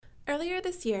Earlier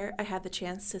this year, I had the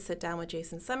chance to sit down with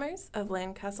Jason Summers of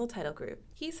Landcastle Title Group.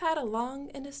 He's had a long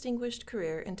and distinguished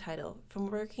career in title, from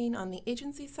working on the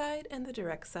agency side and the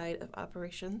direct side of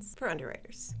operations for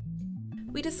underwriters.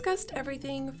 We discussed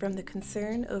everything from the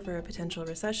concern over a potential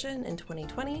recession in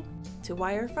 2020 to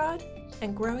wire fraud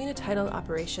and growing a title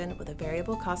operation with a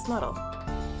variable cost model.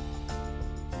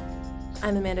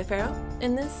 I'm Amanda Farrell,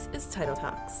 and this is Title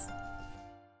Talks.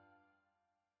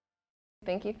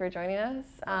 Thank you for joining us.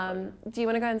 Do you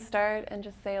want to go ahead and start and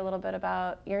just say a little bit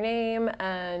about your name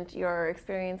and your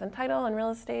experience in title and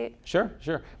real estate? Sure.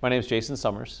 My name is Jason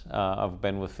Summers. I've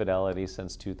been with Fidelity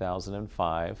since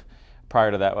 2005.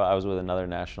 Prior to that, I was with another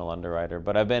national underwriter,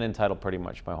 but I've been in title pretty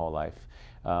much my whole life.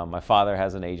 My father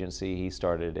has an agency. He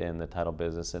started in the title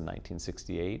business in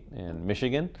 1968 in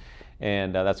Michigan,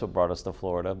 and that's what brought us to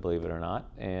Florida, believe it or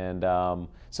not. And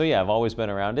so yeah, I've always been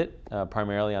around it,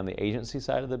 primarily on the agency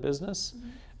side of the business,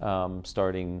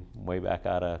 starting way back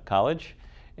out of college,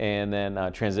 and then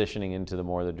transitioning into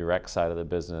the direct side of the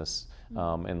business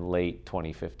in late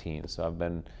 2015. So I've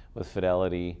been with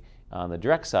Fidelity on the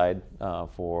direct side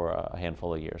for a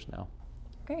handful of years now.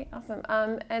 Great, awesome.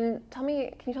 And can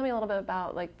you tell me a little bit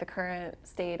about the current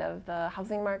state of the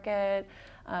housing market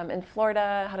in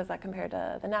Florida? How does that compare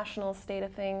to the national state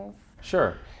of things?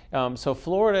 Sure. So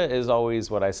Florida is always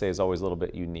a little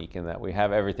bit unique in that we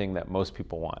have everything that most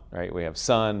people want, right? We have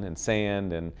sun and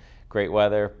sand and great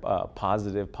weather,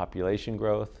 positive population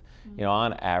growth. Mm-hmm.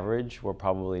 On average, we're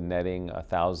probably netting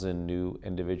 1,000 new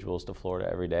individuals to Florida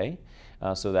every day.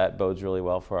 So that bodes really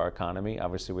well for our economy.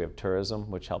 Obviously, we have tourism,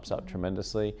 which helps out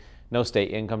tremendously. No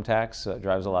state income tax, so it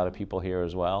drives a lot of people here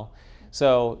as well.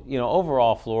 So,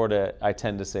 overall, Florida, I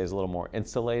tend to say, is a little more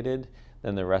insulated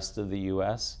than the rest of the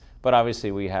U.S. But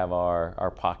obviously, we have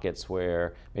our pockets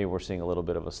where maybe we're seeing a little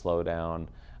bit of a slowdown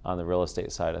on the real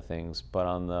estate side of things. But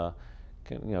on the,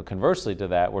 conversely to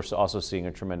that, we're also seeing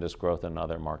a tremendous growth in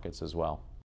other markets as well.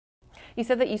 You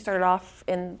said that you started off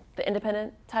in the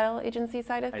independent title agency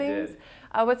side of things.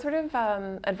 I did. What sort of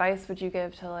advice would you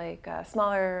give to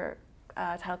smaller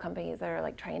title companies that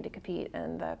are trying to compete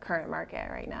in the current market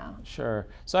right now? Sure.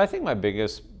 So I think my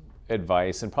biggest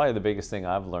advice, and probably the biggest thing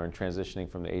I've learned transitioning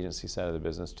from the agency side of the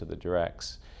business to the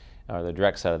direct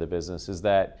side of the business, is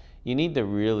that you need to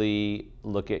really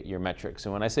look at your metrics.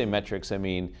 And when I say metrics, I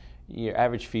mean your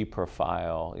average fee per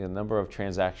file, the number of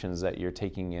transactions that you're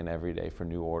taking in every day for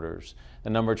new orders, the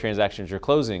number of transactions you're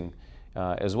closing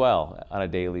as well on a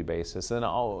daily basis, and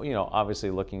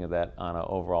obviously looking at that on an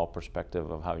overall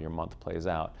perspective of how your month plays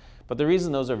out. But the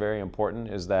reason those are very important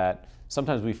is that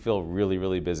sometimes we feel really,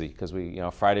 really busy because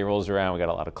Friday rolls around, we got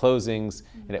a lot of closings,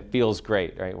 and it feels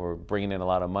great, right? We're bringing in a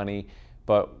lot of money.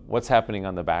 But what's happening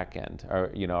on the back end?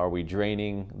 Are we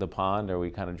draining the pond? Are we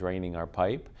kind of draining our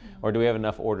pipe? Or do we have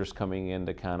enough orders coming in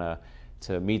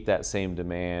to meet that same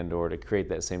demand or to create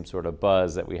that same sort of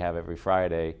buzz that we have every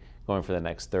Friday going for the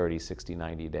next 30, 60,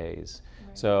 90 days?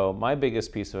 Right. So my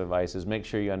biggest piece of advice is make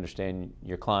sure you understand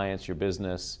your clients, your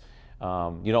business. You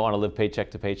don't want to live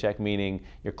paycheck to paycheck, meaning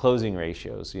your closing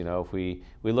ratios. If we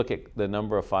look at the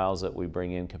number of files that we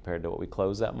bring in compared to what we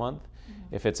close that month,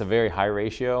 if it's a very high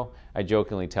ratio, I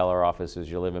jokingly tell our offices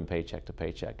you're living paycheck to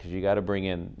paycheck because you got to bring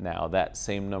in now that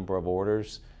same number of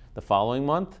orders the following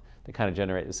month to kind of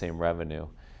generate the same revenue.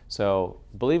 So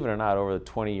believe it or not, over the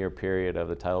 20-year period of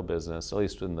the title business, at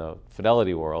least in the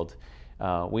Fidelity world,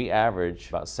 we average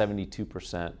about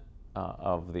 72%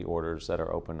 of the orders that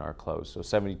are open are closed, so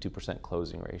 72%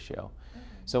 closing ratio. Okay.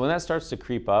 So when that starts to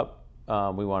creep up,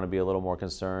 we want to be a little more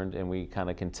concerned, and we kind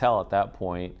of can tell at that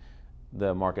point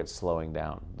the market's slowing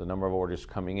down. The number of orders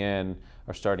coming in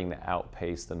are starting to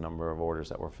outpace the number of orders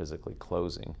that we're physically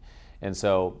closing. And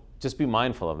so just be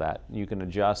mindful of that. You can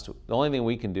adjust. The only thing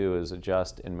we can do is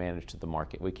adjust and manage to the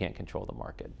market. We can't control the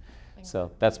market.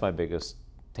 So that's my biggest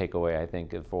takeaway, I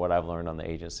think, for what I've learned on the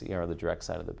agency or the direct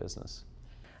side of the business.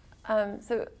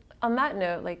 So on that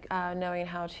note, knowing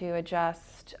how to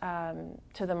adjust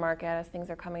to the market as things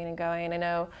are coming and going, I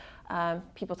know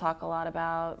people talk a lot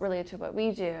about, related to what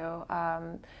we do,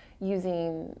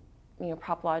 using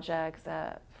prop logics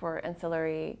for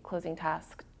ancillary closing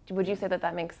tasks. Would you say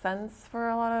that makes sense for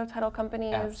a lot of title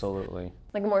companies? Absolutely.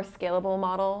 Like a more scalable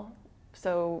model?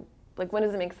 So when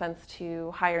does it make sense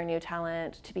to hire new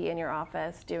talent to be in your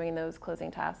office doing those closing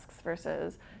tasks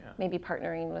versus maybe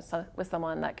partnering with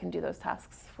someone that can do those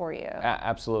tasks for you?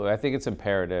 Absolutely. I think it's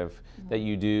imperative that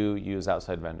you do use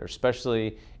outside vendors,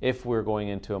 especially if we're going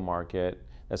into a market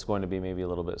that's going to be maybe a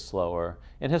little bit slower.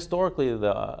 And historically,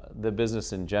 the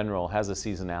business in general has a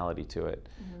seasonality to it.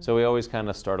 So we always kind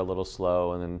of start a little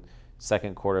slow, and then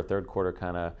second quarter, third quarter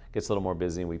kind of gets a little more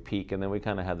busy, and we peak, and then we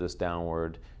kind of have this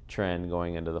downward trend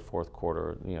going into the fourth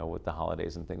quarter, with the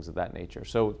holidays and things of that nature.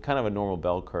 So kind of a normal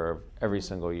bell curve every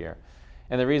single year.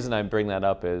 And the reason I bring that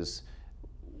up is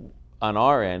on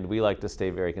our end, we like to stay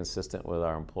very consistent with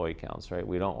our employee counts, right?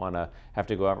 We don't want to have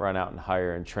to run out and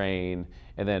hire and train,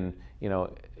 and then,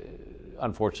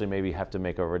 unfortunately maybe have to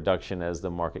make a reduction as the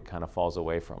market kind of falls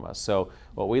away from us. So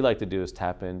what we like to do is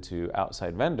tap into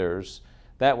outside vendors.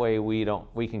 That way we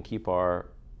can keep our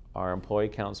employee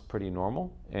counts pretty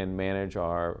normal and manage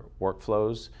our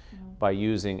workflows by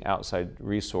using outside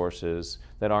resources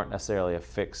that aren't necessarily a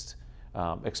fixed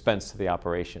expense to the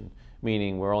operation,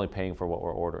 meaning we're only paying for what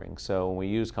we're ordering. So when we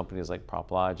use companies like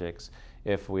PropLogix,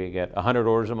 if we get 100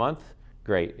 orders a month,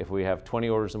 great. If we have 20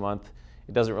 orders a month,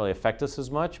 it doesn't really affect us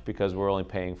as much because we're only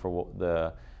paying for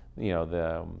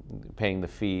paying the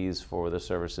fees for the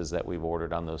services that we've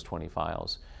ordered on those 20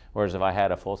 files. Whereas if I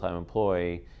had a full-time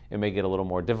employee, it may get a little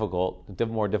more difficult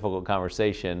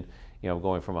conversation,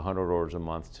 going from 100 orders a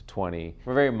month to 20.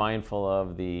 We're very mindful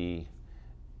of the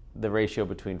ratio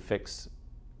between fixed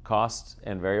costs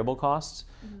and variable costs.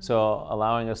 So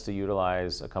allowing us to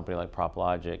utilize a company like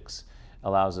PropLogix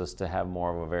allows us to have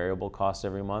more of a variable cost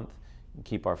every month and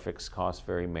keep our fixed costs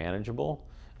very manageable.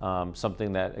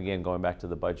 Something that, again, going back to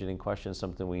the budgeting question,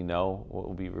 something we know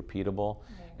will be repeatable.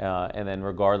 And then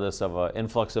regardless of an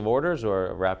influx of orders or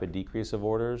a rapid decrease of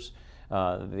orders,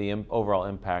 the overall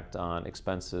impact on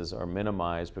expenses are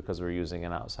minimized because we're using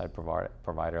an outside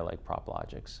provider like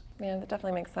PropLogix. Yeah, that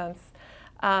definitely makes sense.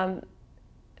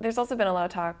 There's also been a lot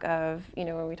of talk of,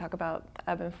 when we talk about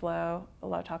ebb and flow, a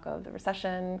lot of talk of the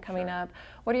recession coming up.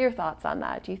 What are your thoughts on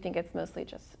that? Do you think it's mostly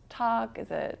just talk?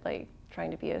 Is it like trying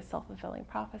to be a self-fulfilling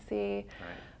prophecy?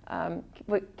 Right.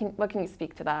 What can you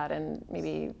speak to that and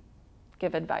maybe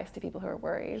give advice to people who are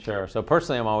worried? Sure. So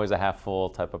personally, I'm always a half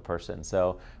full type of person.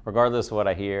 So regardless of what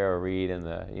I hear or read in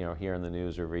the, hear in the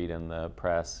news or read in the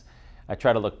press, I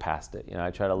try to look past it. I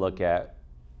try to look at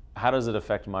how does it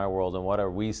affect my world and what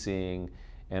are we seeing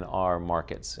in our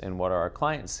markets and what are our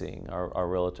clients seeing, our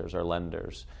realtors, our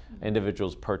lenders,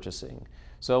 individuals purchasing.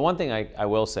 So one thing I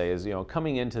will say is,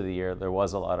 coming into the year, there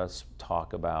was a lot of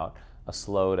talk about a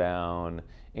slowdown,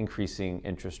 increasing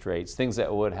interest rates, things that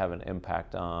would have an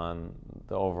impact on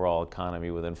the overall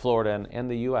economy within Florida and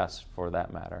the U.S. for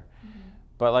that matter.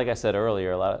 But like I said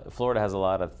earlier, Florida has a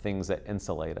lot of things that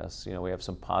insulate us. We have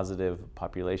some positive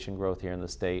population growth here in the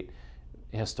state,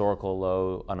 historical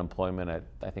low unemployment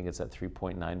I think it's at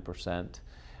 3.9%.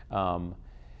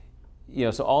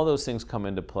 So all those things come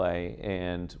into play,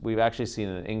 and we've actually seen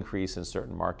an increase in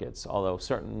certain markets, although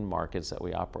certain markets that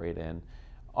we operate in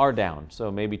are down,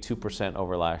 so maybe 2%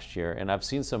 over last year. And I've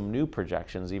seen some new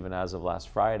projections, even as of last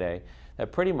Friday,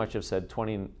 that pretty much have said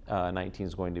 2019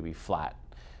 is going to be flat.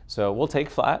 So we'll take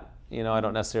flat. I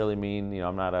don't necessarily mean,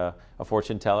 I'm not a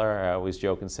fortune teller. I always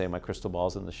joke and say my crystal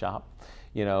ball's in the shop,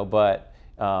 but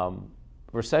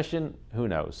recession, who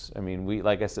knows? I mean,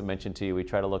 like I mentioned to you, we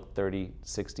try to look 30,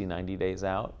 60, 90 days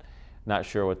out. Not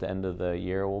sure what the end of the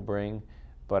year will bring.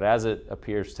 But as it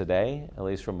appears today, at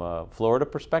least from a Florida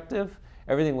perspective,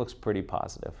 everything looks pretty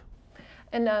positive.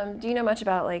 And do you know much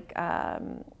about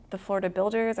the Florida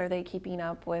builders? Are they keeping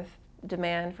up with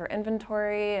demand for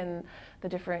inventory and the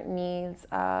different needs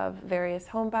of various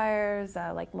home buyers,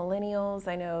 like millennials?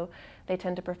 I know they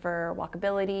tend to prefer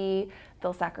walkability.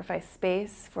 They'll sacrifice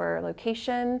space for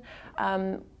location.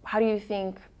 How do you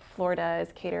think Florida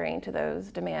is catering to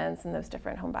those demands and those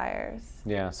different home buyers?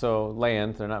 Yeah, so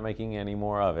land, they're not making any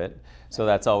more of it. So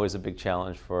that's always a big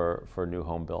challenge for new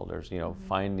home builders,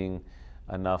 finding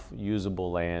enough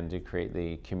usable land to create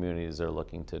the communities they're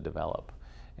looking to develop.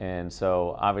 And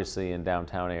so obviously in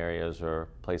downtown areas or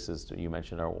places that you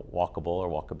mentioned are walkable or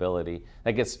walkability,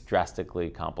 that gets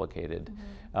drastically complicated.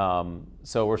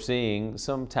 So we're seeing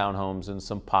some townhomes and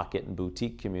some pocket and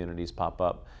boutique communities pop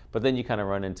up, but then you kind of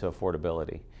run into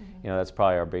affordability. That's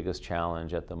probably our biggest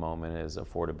challenge at the moment is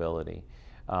affordability.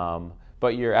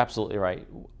 But you're absolutely right.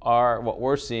 What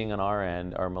we're seeing on our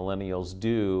end, our millennials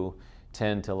do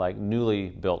tend to like newly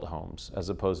built homes as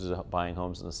opposed to buying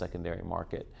homes in the secondary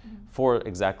market for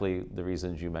exactly the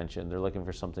reasons you mentioned. They're looking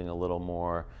for something a little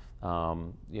more,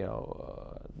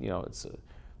 it's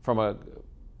from a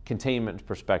containment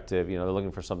perspective, they're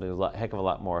looking for something a heck of a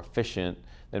lot more efficient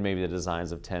than maybe the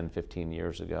designs of 10, 15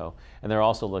 years ago. And they're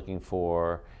also looking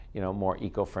for, more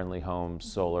eco-friendly homes,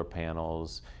 solar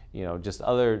panels, just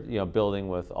other, building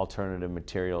with alternative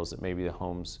materials that maybe the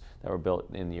homes that were built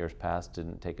in years past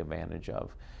didn't take advantage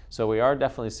of. So we are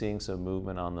definitely seeing some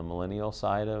movement on the millennial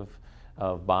side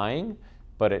of buying,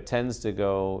 but it tends to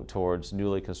go towards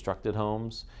newly constructed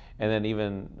homes. And then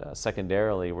even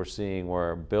secondarily, we're seeing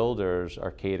where builders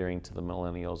are catering to the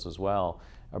millennials as well.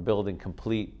 are building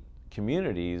complete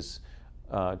communities,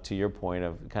 to your point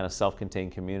of kind of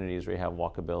self-contained communities where you have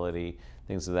walkability,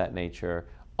 things of that nature,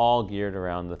 all geared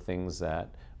around the things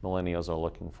that millennials are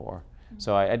looking for.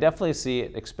 So I definitely see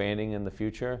it expanding in the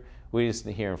future. We just,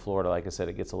 here in Florida, like I said,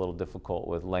 it gets a little difficult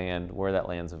with land, where that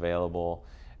land's available,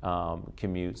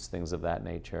 commutes, things of that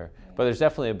nature. Right. But there's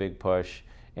definitely a big push,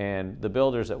 and the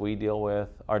builders that we deal with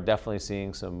are definitely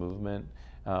seeing some movement.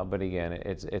 But again,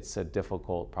 it's a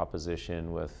difficult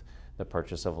proposition with the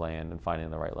purchase of land and finding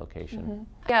the right location. Mm-hmm.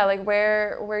 Yeah, like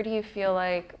where do you feel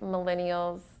like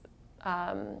millennials,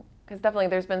 because definitely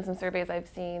there's been some surveys I've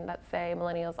seen that say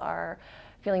millennials are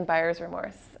feeling buyer's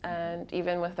remorse, and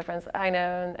even with the friends that I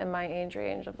know in my age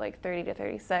range of like 30 to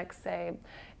 36 say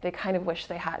they kind of wish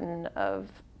they hadn't have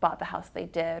bought the house they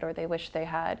did, or they wish they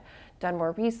had done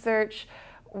more research.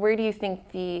 Where do you think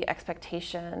the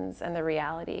expectations and the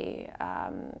reality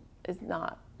is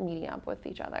not meeting up with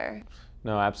each other?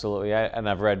 No, absolutely. And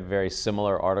I've read very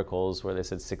similar articles where they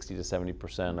said 60 to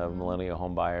 70% of millennial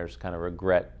home buyers kind of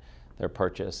regret their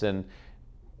purchase. And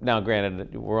now,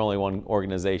 granted, we're only one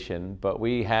organization, but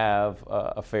we have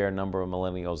a fair number of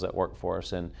millennials that work for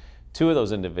us. And two of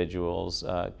those individuals,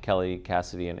 Kelly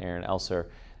Cassidy and Aaron Elser,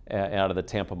 out of the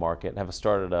Tampa market, have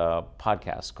started a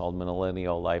podcast called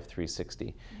Millennial Life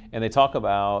 360. And they talk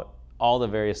about all the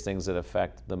various things that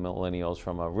affect the millennials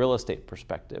from a real estate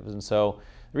perspective. And so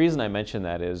the reason I mention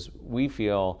that is we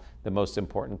feel the most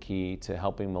important key to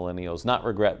helping millennials not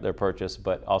regret their purchase,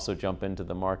 but also jump into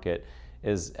the market,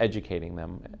 is educating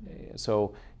them.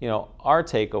 So, our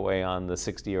takeaway on the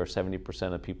 60 or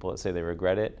 70% of people that say they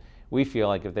regret it, we feel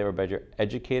like if they were better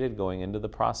educated going into the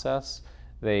process,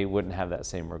 they wouldn't have that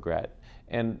same regret.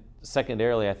 And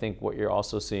secondarily, I think what you're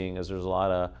also seeing is there's a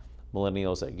lot of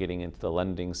millennials that are getting into the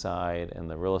lending side and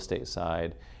the real estate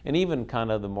side, and even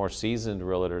kind of the more seasoned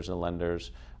realtors and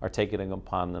lenders are taking it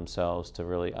upon themselves to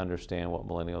really understand what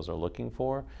millennials are looking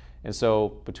for. And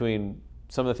so between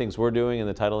some of the things we're doing in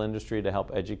the title industry to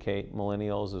help educate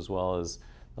millennials, as well as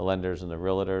the lenders and the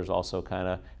realtors also kind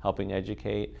of helping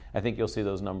educate, I think you'll see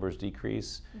those numbers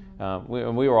decrease.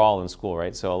 Mm-hmm. We were all in school,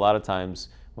 right? So a lot of times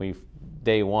when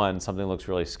day one, something looks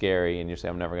really scary and you say,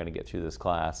 I'm never going to get through this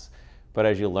class. But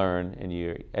as you learn and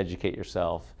you educate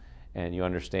yourself and you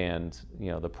understand,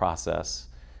 the process,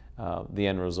 the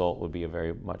end result would be a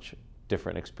very much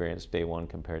different experience day one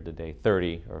compared to day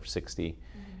 30 or 60.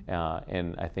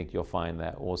 And I think you'll find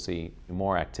that we'll see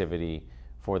more activity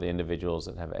for the individuals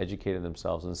that have educated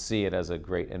themselves and see it as a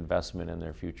great investment in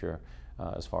their future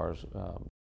as far as...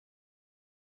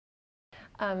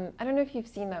 I don't know if you've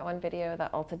seen that one video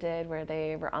that Ulta did where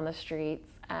they were on the streets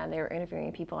and they were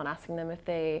interviewing people and asking them if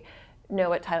they know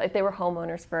what title, if they were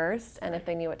homeowners first, and if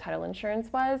they knew what title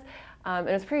insurance was. It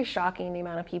was pretty shocking, the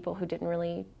amount of people who didn't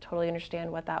really totally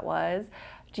understand what that was.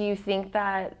 Do you think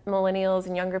that millennials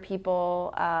and younger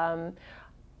people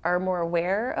are more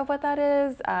aware of what that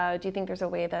is? Do you think there's a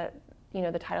way that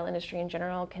the title industry in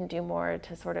general can do more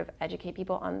to sort of educate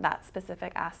people on that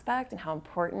specific aspect and how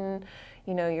important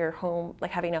your home,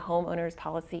 like having a homeowner's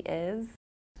policy is?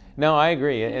 No, I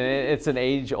agree, and it's an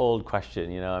age-old question.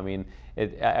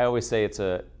 I always say it's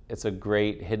a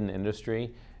great hidden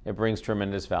industry. It brings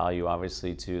tremendous value,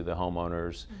 obviously, to the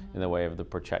homeowners in the way of the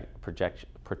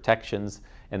protections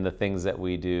and the things that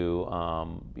we do,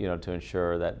 to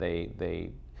ensure that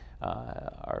they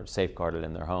are safeguarded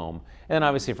in their home. And then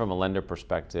obviously from a lender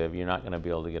perspective, you're not going to be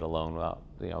able to get a loan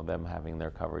without them having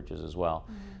their coverages as well.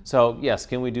 So yes,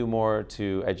 can we do more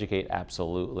to educate?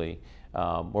 Absolutely.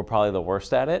 We're probably the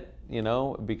worst at it,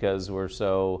 because we're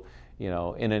so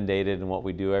inundated in what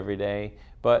we do every day.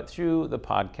 But through the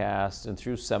podcast and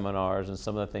through seminars and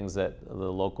some of the things that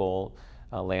the local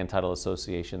Land Title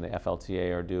Association, the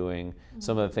FLTA, are doing,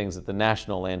 some of the things that the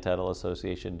National Land Title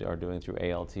Association are doing through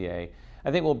ALTA,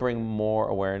 I think we'll bring more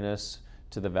awareness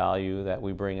to the value that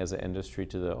we bring as an industry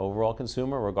to the overall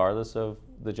consumer, regardless of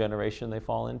the generation they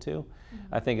fall into.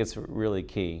 I think it's really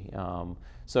key.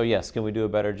 So yes, can we do a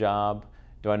better job?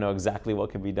 Do I know exactly what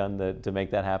can be done to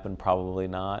make that happen? Probably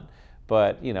not.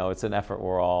 But it's an effort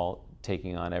we're all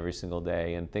taking on every single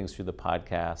day, and things through the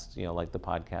podcast, like the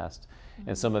podcast,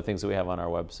 and some of the things that we have on our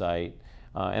website.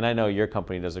 And I know your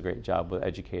company does a great job with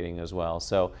educating as well.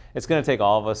 So it's going to take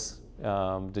all of us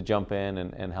to jump in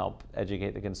and help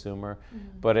educate the consumer.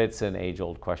 But it's an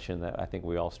age-old question that I think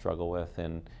we all struggle with,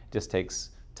 and it just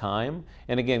takes time.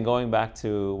 And again, going back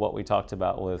to what we talked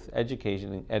about with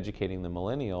educating the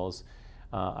millennials,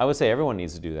 I would say everyone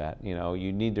needs to do that.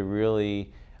 You need to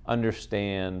really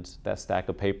understand that stack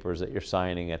of papers that you're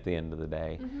signing at the end of the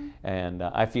day. And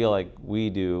I feel like we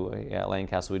do, at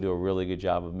Landcastle, we do a really good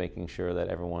job of making sure that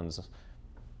everyone's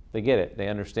they get it. They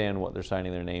understand what they're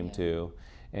signing their name to,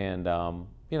 and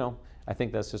I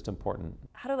think that's just important.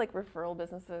 How do like referral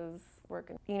businesses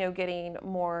work? Getting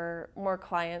more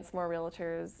clients, more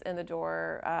realtors in the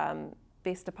door,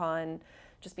 based upon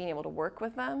just being able to work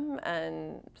with them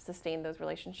and sustain those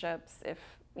relationships. If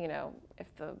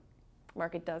the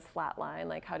market does flatline,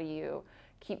 like how do you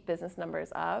keep business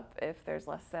numbers up if there's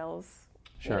less sales,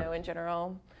 in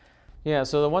general? Yeah,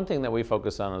 so the one thing that we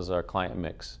focus on is our client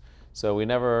mix. So we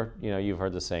never, you've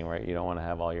heard the saying, right? You don't want to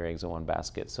have all your eggs in one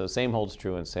basket. So same holds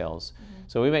true in sales. Mm-hmm.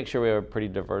 So we make sure we have a pretty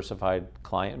diversified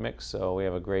client mix. So we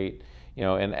have a great,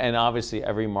 and obviously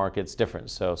every market's different.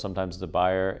 So sometimes the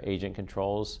buyer agent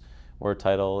controls where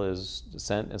title is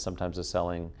sent, and sometimes the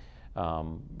selling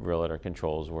realtor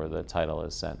controls where the title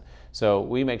is sent. So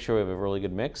we make sure we have a really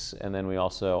good mix, and then we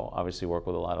also obviously work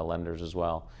with a lot of lenders as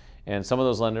well. And some of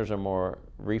those lenders are more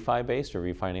refi based or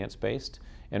refinance based.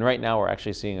 And right now we're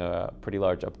actually seeing a pretty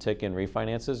large uptick in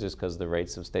refinances just because the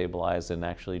rates have stabilized and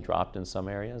actually dropped in some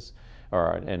areas,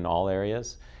 or in all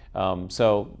areas.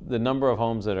 So the number of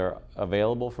homes that are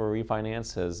available for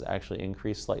refinance has actually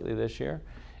increased slightly this year.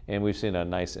 And we've seen a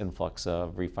nice influx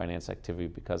of refinance activity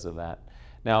because of that.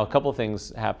 Now, a couple of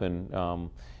things happen.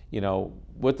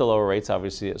 With the lower rates,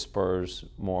 obviously it spurs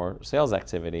more sales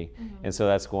activity. Mm-hmm. And so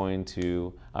that's going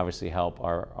to obviously help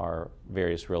our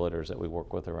various realtors that we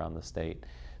work with around the state.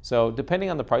 So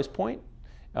depending on the price point,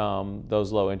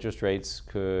 those low interest rates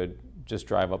could just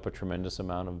drive up a tremendous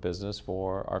amount of business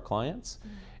for our clients.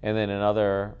 Mm-hmm. And then in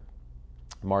other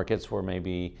markets where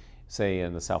maybe, say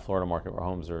in the South Florida market where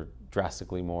homes are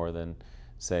drastically more than,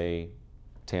 say,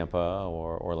 Tampa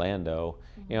or Orlando,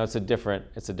 mm-hmm. It's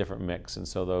a different mix, and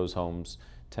so those homes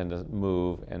tend to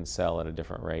move and sell at a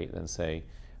different rate than, say,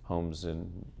 homes in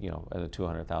at a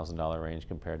 $200,000 range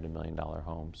compared to $1 million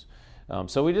homes.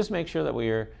 So we just make sure that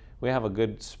we have a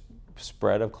good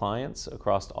spread of clients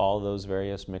across all those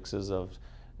various mixes of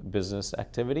business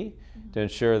activity, mm-hmm. to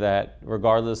ensure that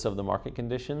regardless of the market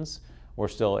conditions, we're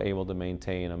still able to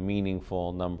maintain a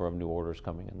meaningful number of new orders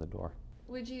coming in the door.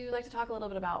 Would you like to talk a little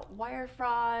bit about wire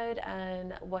fraud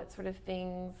and what sort of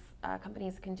things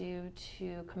companies can do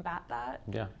to combat that?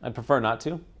 Yeah, I'd prefer not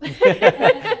to,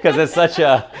 because it's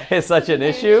such an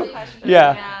issue.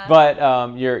 Yeah,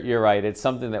 but you're right. It's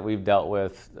something that we've dealt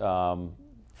with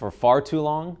for far too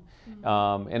long.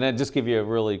 Mm-hmm. And I'll just give you a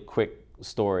really quick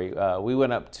story. We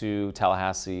went up to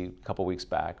Tallahassee a couple weeks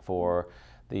back for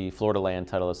the Florida Land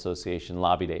Title Association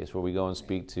lobby days, where we go and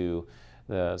speak to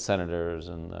the senators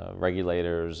and the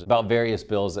regulators about various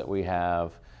bills that we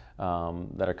have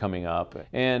that are coming up.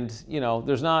 And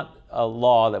there's not a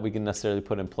law that we can necessarily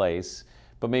put in place,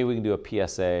 but maybe we can do a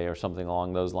PSA or something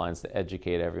along those lines to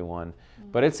educate everyone.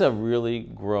 Mm-hmm. But it's a really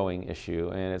growing issue,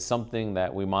 and it's something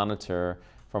that we monitor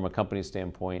from a company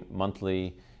standpoint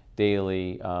monthly,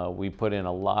 daily. We put in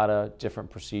a lot of different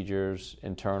procedures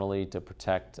internally to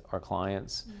protect our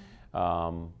clients.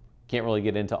 Mm-hmm. Can't really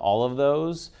get into all of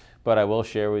those, but I will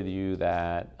share with you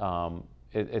that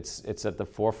it's at the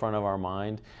forefront of our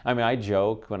mind. I mean, I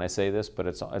joke when I say this, but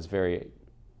it's very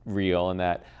real in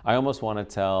that I almost want to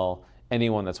tell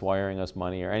anyone that's wiring us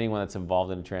money or anyone that's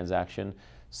involved in a transaction,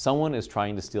 someone is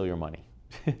trying to steal your money.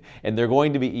 And they're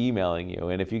going to be emailing you.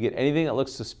 And if you get anything that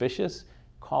looks suspicious,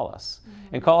 call us.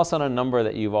 Mm-hmm. And call us on a number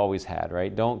that you've always had,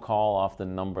 right? Don't call off the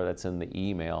number that's in the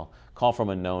email. Call from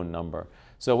a known number.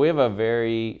 So we have a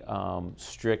very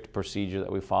strict procedure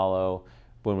that we follow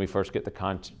when we first get the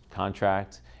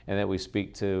contract, and that we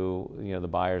speak to the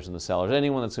buyers and the sellers,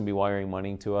 anyone that's going to be wiring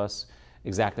money to us,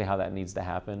 exactly how that needs to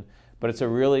happen. But it's a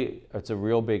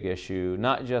real big issue,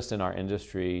 not just in our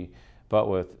industry, but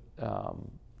with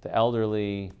the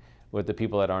elderly, with the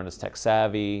people that aren't as tech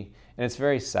savvy. And it's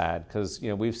very sad because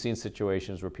we've seen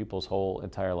situations where people's whole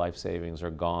entire life savings are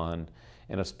gone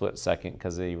in a split second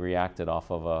because they reacted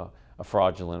off of a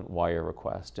fraudulent wire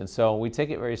request. And so we take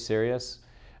it very serious.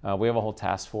 We have a whole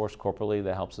task force corporately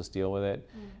that helps us deal with it.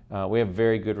 We have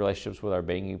very good relationships with our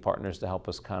banking partners to help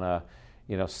us kind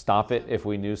of stop it if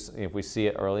we see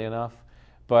it early enough.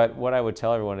 But what I would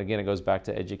tell everyone, again, it goes back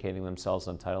to educating themselves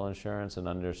on title insurance and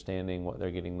understanding what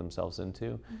they're getting themselves into.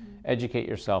 Mm-hmm. Educate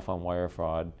yourself on wire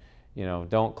fraud.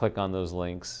 Don't click on those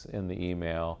links in the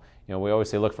email. We always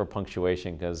say look for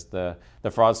punctuation because the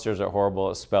fraudsters are horrible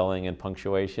at spelling and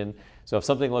punctuation. So if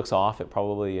something looks off, it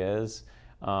probably is.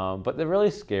 But the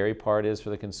really scary part is for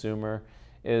the consumer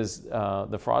is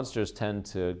the fraudsters tend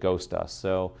to ghost us.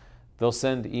 So they'll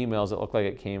send emails that look like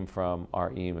it came from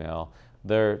our email.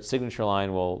 Their signature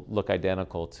line will look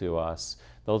identical to us.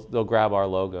 They'll grab our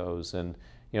logos, and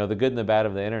the good and the bad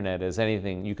of the internet is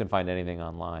you can find anything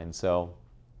online. So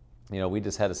We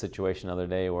just had a situation the other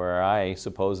day where I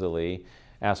supposedly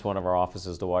asked one of our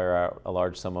offices to wire out a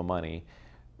large sum of money,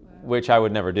 which I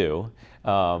would never do.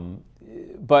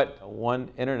 But one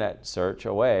internet search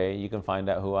away, you can find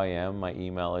out who I am, my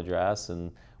email address,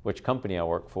 and which company I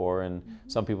work for, and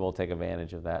some people will take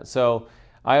advantage of that. So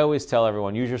I always tell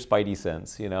everyone, use your spidey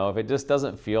sense. If it just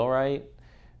doesn't feel right,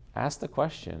 ask the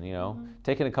question.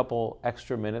 Taking a couple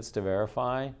extra minutes to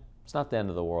verify, it's not the end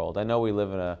of the world. I know we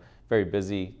live in a very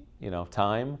busy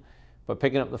time, but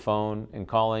picking up the phone and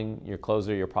calling your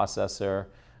closer, your processor,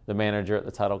 the manager at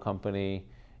the title company,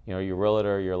 your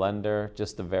realtor, your lender,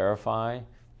 just to verify,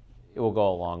 it will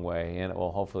go a long way, and it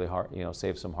will hopefully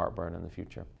save some heartburn in the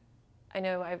future. I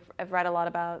know I've read a lot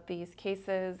about these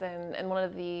cases, and one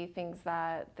of the things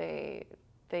that they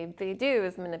do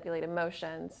is manipulate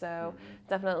emotion. So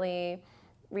definitely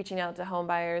reaching out to home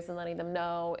buyers and letting them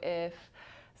know if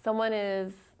someone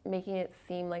is making it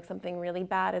seem like something really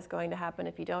bad is going to happen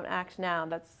if you don't act now.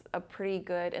 That's a pretty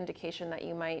good indication that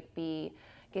you might be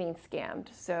getting scammed.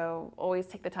 So always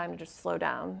take the time to just slow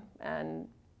down and,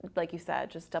 like you said,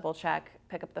 just double check,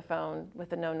 pick up the phone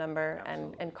with a known number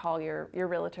and call your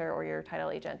realtor or your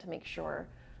title agent to make sure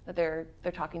that they're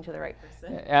talking to the right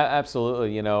person.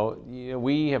 Absolutely.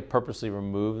 We have purposely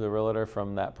removed the realtor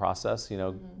from that process.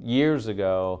 Years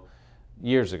ago,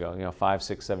 5,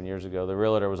 6, 7 years ago, the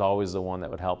realtor was always the one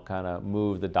that would help kind of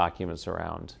move the documents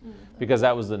around because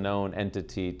that was the known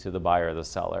entity to the buyer or the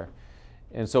seller.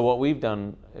 And so what we've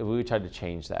done, we tried to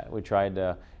change that. We tried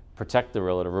to protect the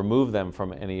realtor, remove them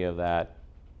from any of that,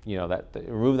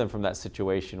 remove them from that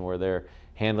situation where they're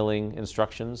handling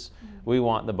instructions. We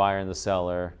want the buyer and the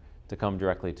seller to come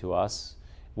directly to us.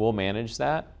 We'll manage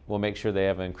that. We'll make sure they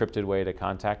have an encrypted way to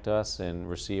contact us and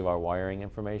receive our wiring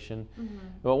information.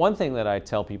 But one thing that I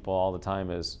tell people all the time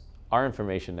is our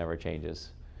information never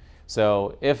changes.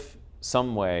 So if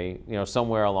some way,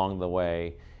 somewhere along the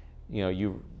way,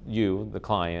 you, the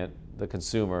client, the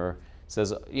consumer,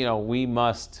 says, we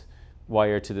must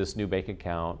wire to this new bank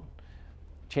account,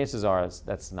 chances are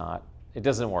it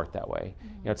doesn't work that way.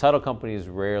 Title companies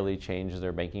rarely change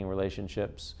their banking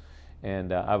relationships.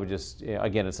 And I would just,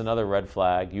 again, it's another red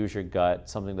flag. Use your gut.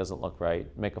 Something doesn't look right.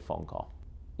 Make a phone call.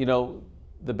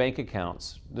 The bank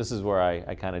accounts, this is where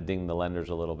I kind of ding the lenders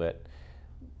a little bit.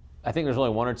 I think there's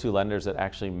only 1 or 2 lenders that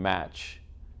actually match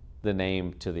the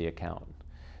name to the account.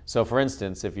 So for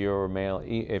instance, if you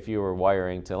were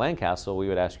wiring to Landcastle, we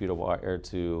would ask you to wire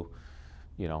to,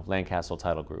 Landcastle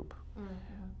Title Group.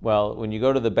 Well, when you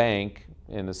go to the bank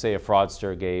and say a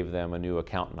fraudster gave them a new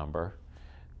account number,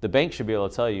 the bank should be able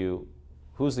to tell you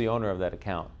who's the owner of that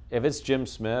account. If it's Jim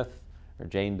Smith or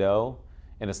Jane Doe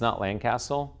and it's not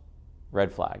Landcastle,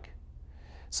 red flag.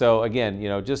 So again,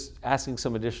 just asking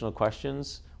some additional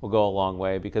questions will go a long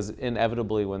way because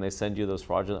inevitably when they send you those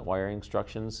fraudulent wiring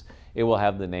instructions, it will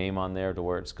have the name on there to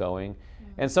where it's going.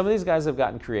 And some of these guys have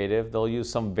gotten creative. They'll use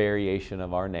some variation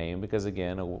of our name because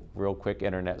again, a real quick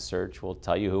internet search will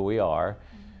tell you who we are.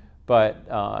 But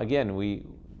again,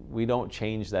 we don't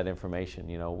change that information.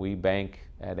 We bank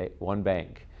at one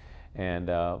bank,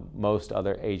 and most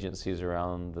other agencies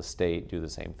around the state do the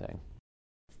same thing.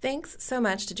 Thanks so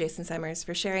much to Jason Summers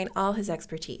for sharing all his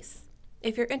expertise.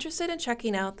 If you're interested in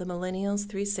checking out the Millennials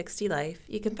 360 Life,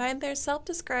 you can find their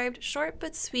self-described short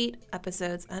but sweet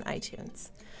episodes on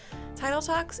iTunes. Title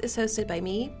Talks is hosted by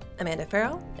me, Amanda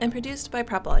Farrell, and produced by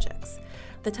PropLogix,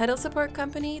 the title support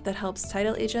company that helps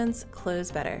title agents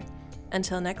close better.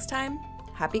 Until next time,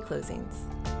 happy closings.